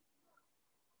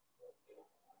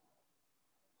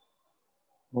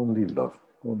 Only love,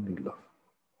 only love.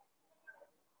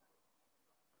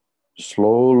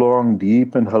 Slow, long,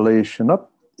 deep inhalation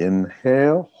up.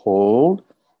 Inhale, hold.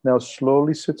 Now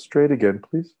slowly sit straight again,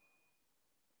 please.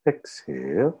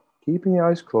 Exhale, keeping the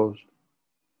eyes closed.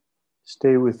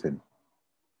 Stay within.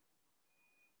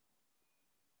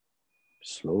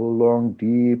 Slow, long,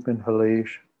 deep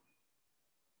inhalation.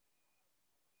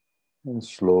 And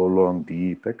slow, long,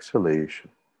 deep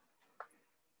exhalation.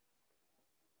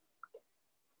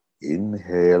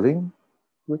 Inhaling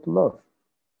with love.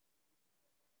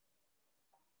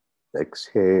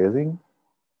 Exhaling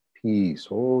peace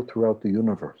all throughout the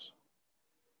universe.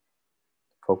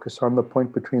 Focus on the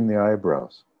point between the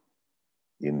eyebrows.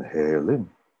 Inhale in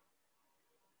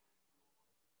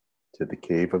to the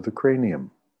cave of the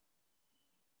cranium,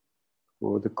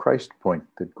 or the Christ point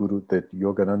that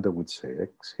Yogananda would say,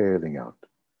 exhaling out.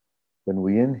 When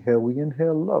we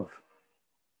inhale love.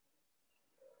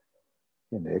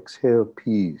 And exhale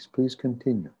peace. Please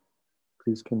continue.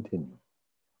 Please continue.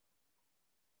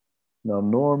 Now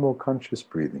normal conscious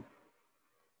breathing.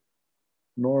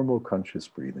 Normal conscious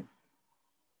breathing.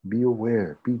 Be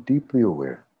aware. Be deeply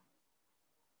aware.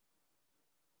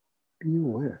 Be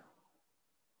aware.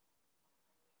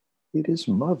 It is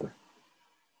Mother.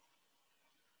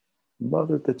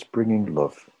 Mother that's bringing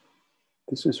love.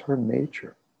 This is her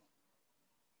nature.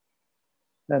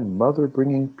 And Mother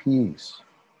bringing peace.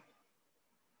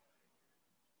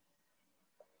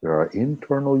 Our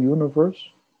internal universe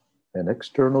and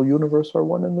external universe are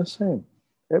one and the same.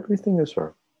 Everything is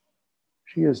her.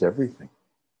 She is everything.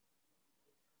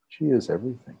 She is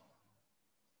everything.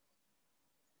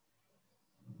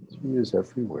 She is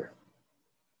everywhere.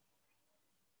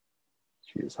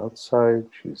 She is outside,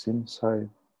 she is inside.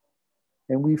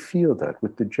 And we feel that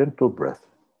with the gentle breath.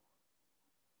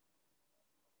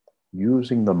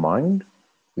 Using the mind,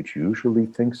 which usually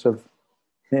thinks of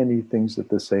many things at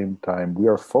the same time, we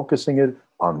are focusing it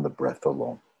on the breath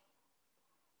alone.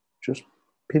 Just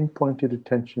pinpointed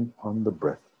attention on the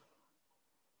breath.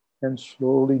 And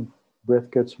slowly,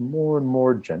 breath gets more and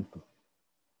more gentle.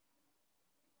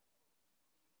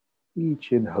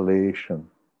 Each inhalation,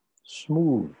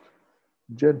 smooth,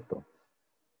 gentle.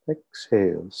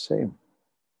 Exhale, same.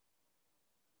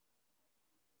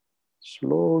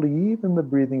 Slowly, even the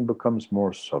breathing becomes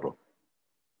more subtle.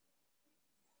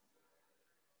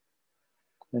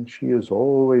 And she is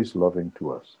always loving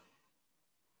to us.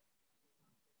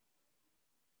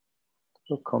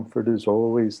 Her comfort is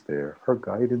always there. Her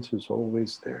guidance is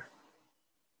always there.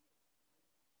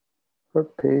 Her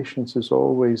patience is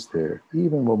always there,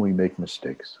 even when we make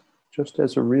mistakes, just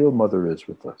as a real mother is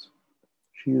with us.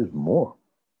 She is more.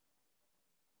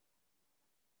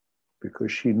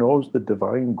 Because she knows the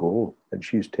divine goal, and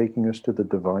she's taking us to the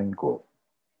divine goal.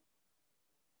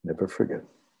 Never forget.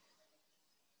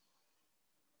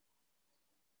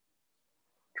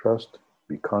 Trust,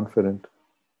 be confident.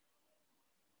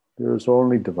 There is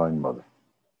only Divine Mother.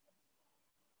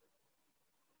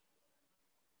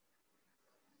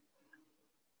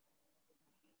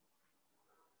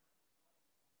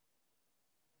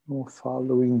 Oh,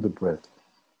 following the breath.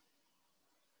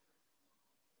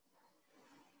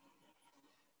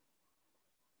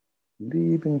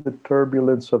 Leaving the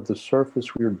turbulence of the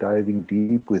surface, we are diving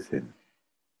deep within,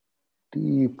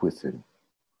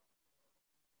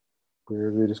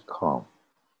 where it is calm,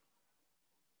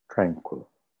 tranquil.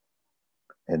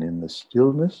 And in the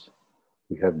stillness,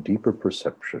 we have deeper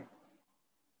perception.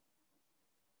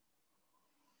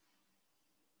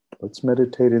 Let's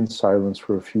meditate in silence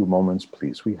for a few moments,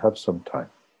 please. We have some time.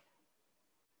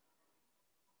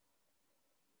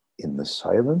 In the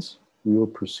silence, we will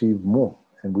perceive more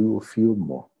and we will feel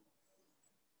more.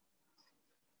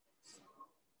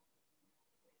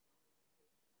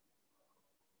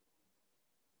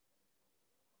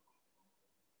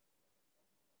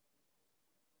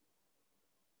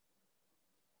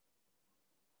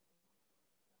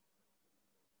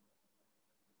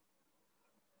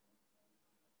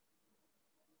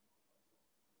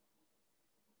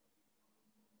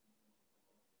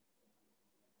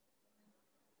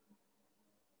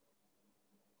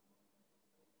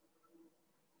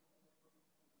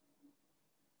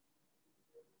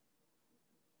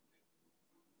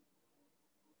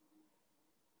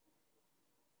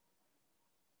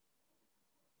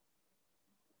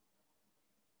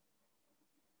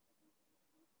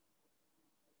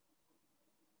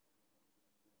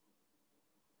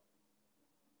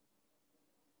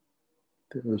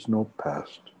 There is no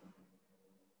past.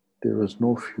 There is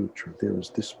no future. There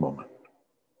is this moment.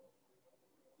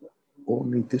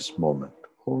 Only this moment.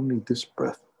 Only this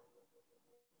breath.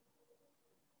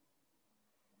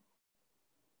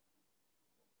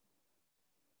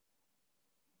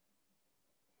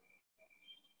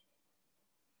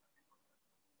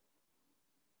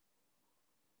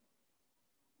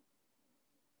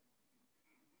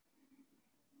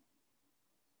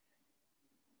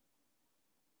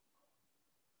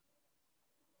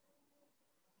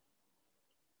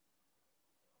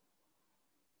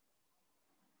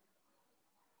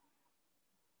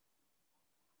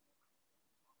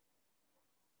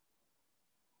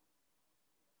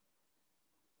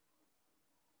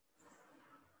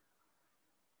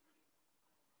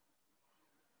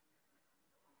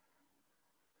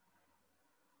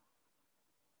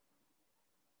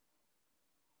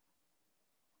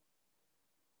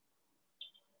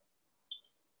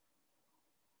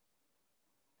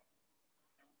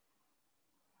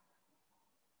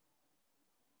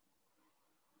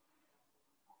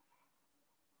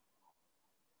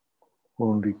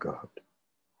 Only God.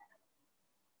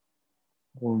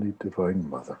 Only Divine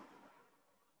Mother.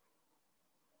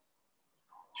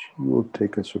 She will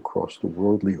take us across the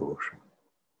worldly ocean.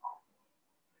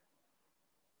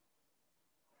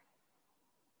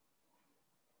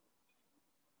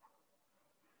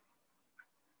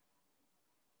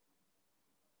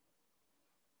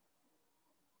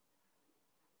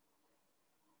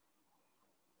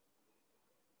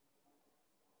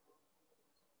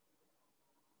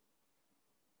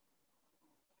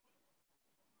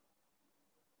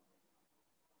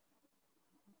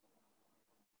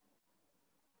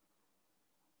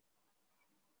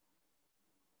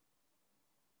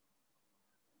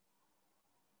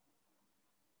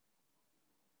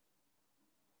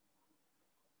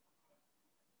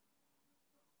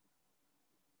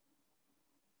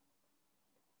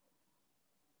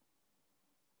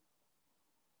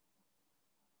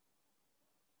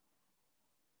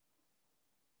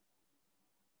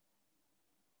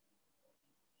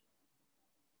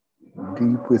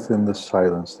 Deep within the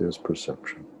silence, there's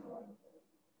perception.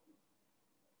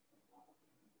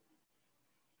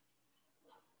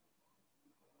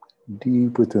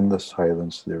 Deep within the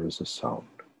silence, there is a sound.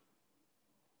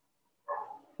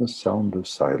 The sound of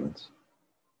silence.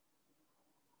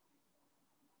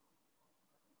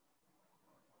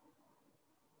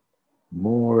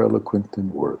 More eloquent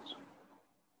than words.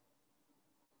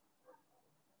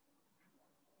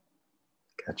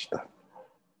 Catch that.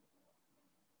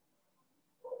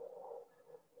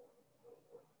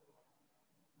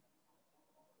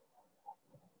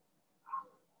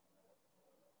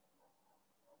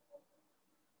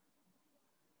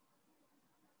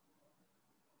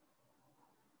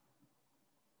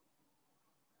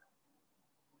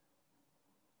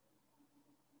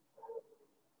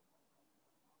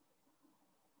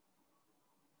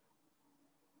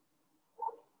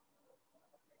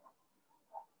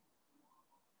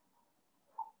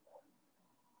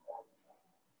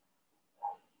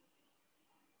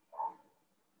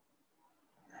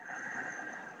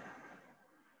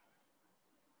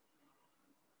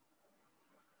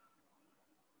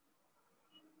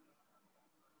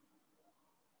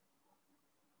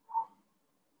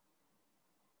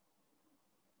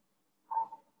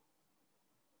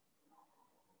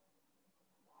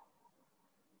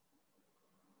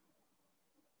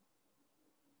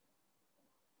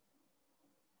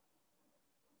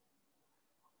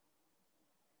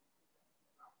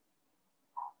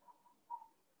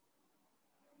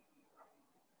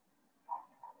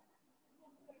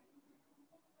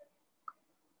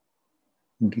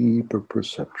 deeper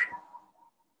perception.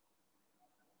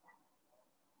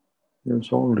 There's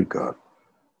only God.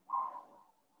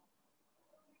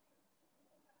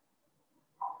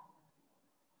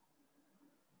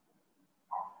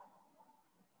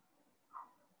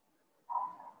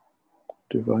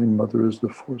 Divine Mother is the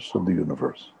force of the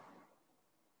universe.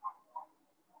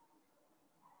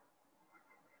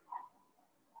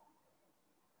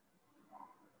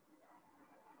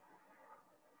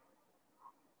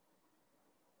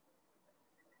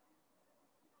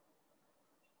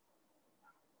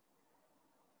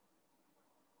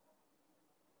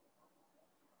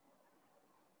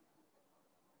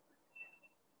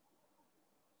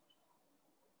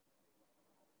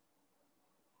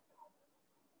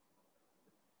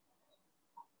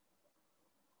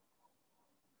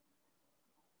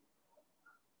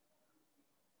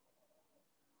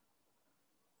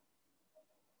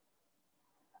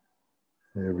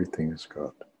 Everything is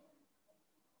God.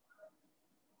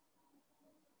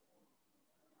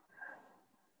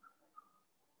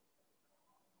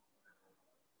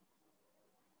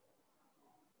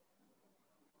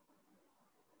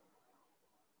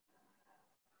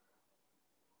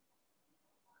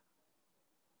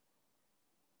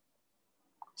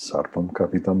 Sarvam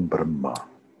Kavidam Brahma.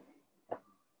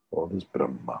 All is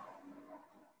Brahma.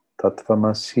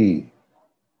 Tattvamasi.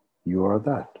 You are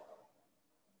that.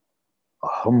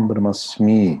 Aham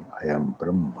Brahmasmi. I am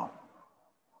Brahma.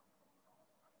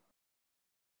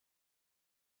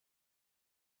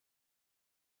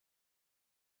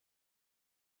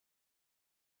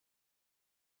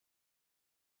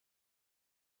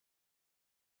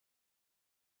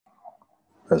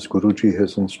 As Guruji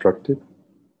has instructed,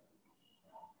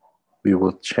 we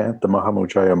will chant the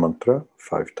Mahamujaya mantra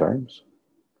 5 times.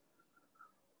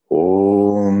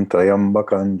 Om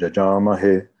Trayambakan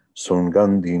Jajamahe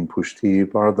Sungandhin Pushti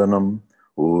Vardhanam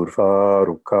Urva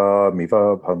Ruka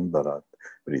Miva Bhandarat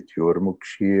Mrityur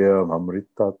Mukshya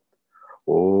Mamritat.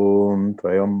 Om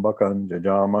Trayambakan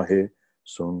Jajamahe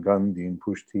Sungandhin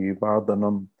Pushti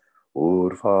Vardhanam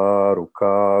Urva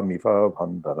Ruka Miva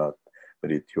Bhandarat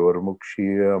Mrityur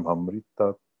Mukshya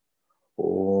Mamritat.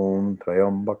 Om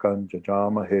Trayambakan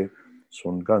Jajamahe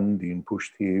Sungandhin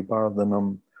Pushti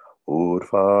Vardhanam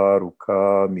Urva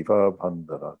Ruka Miva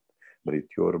Bhandarat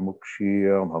Mrityur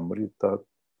Mukshya Amritat.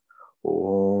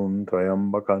 Om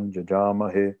Trayambakan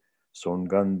Jajamahe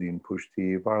Sungandhin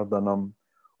Pushti Vardhanam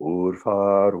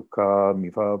Urva Ruka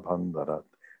Miva Bhandarat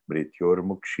Mrityur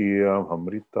Mukshya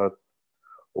Amritat.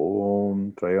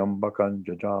 Om Trayambakan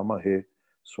Jajamahe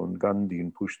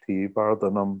Sungandhin Pushti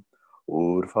Vardhanam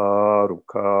Urva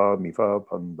Ruka Miva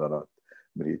Bhandarat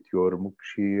Mrityur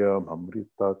Mukshya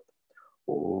Amritat.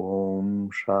 Om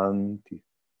Shanti,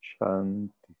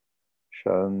 Shanti,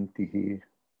 Shanti.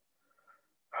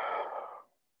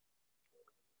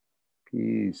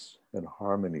 Peace and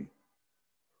harmony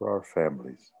for our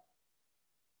families,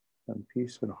 and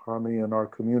peace and harmony in our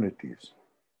communities.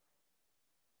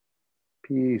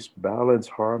 Peace, balance,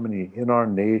 harmony in our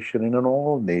nation and in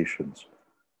all nations.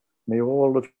 May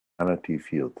all of humanity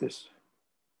feel this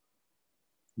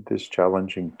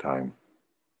challenging time.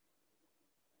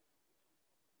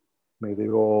 May they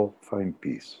all find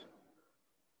peace.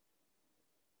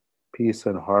 Peace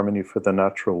and harmony for the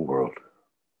natural world.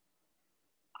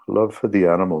 Love for the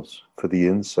animals, for the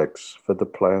insects, for the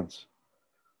plants,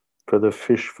 for the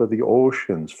fish, for the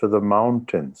oceans, for the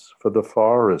mountains, for the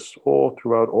forests, all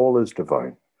throughout, all is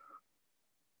divine.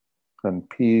 And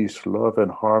peace, love,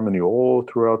 and harmony all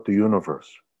throughout the universe.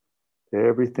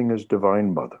 Everything is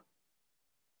Divine Mother.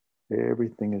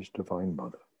 Everything is Divine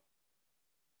Mother.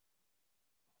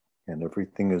 And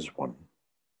everything is one.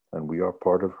 And we are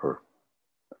part of her.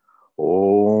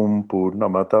 Om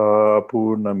Purnamata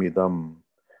Purnamidam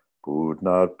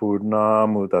Purnat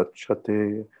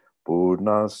Purnamudachyate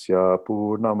Purnasya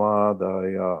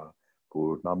Purnamadaya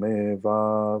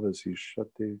Purnameva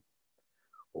Vasishyate.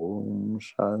 Om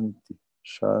Shanti,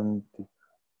 Shanti,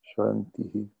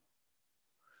 Shanti.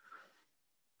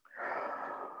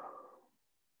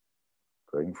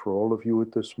 Praying for all of you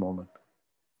at this moment.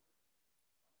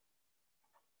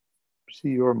 See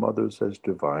your mothers as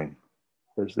divine,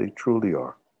 as they truly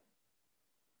are.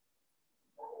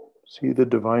 See the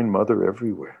Divine Mother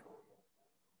everywhere.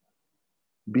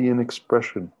 Be an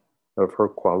expression of her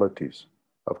qualities,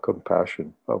 of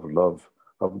compassion, of love,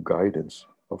 of guidance,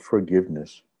 of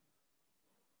forgiveness.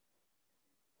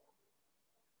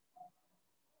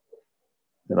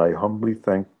 And I humbly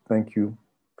thank you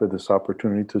for this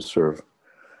opportunity to serve.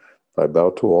 I bow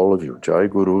to all of you. Jai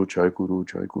Guru, Jai Guru,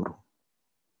 Jai Guru.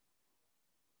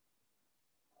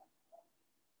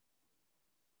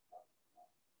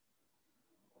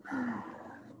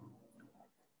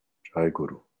 Jai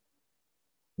Guru.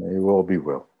 May you all be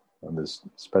well on this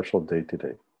special day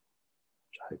today.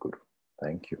 Jai Guru.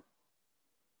 Thank you.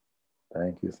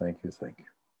 Thank you, thank you, thank you.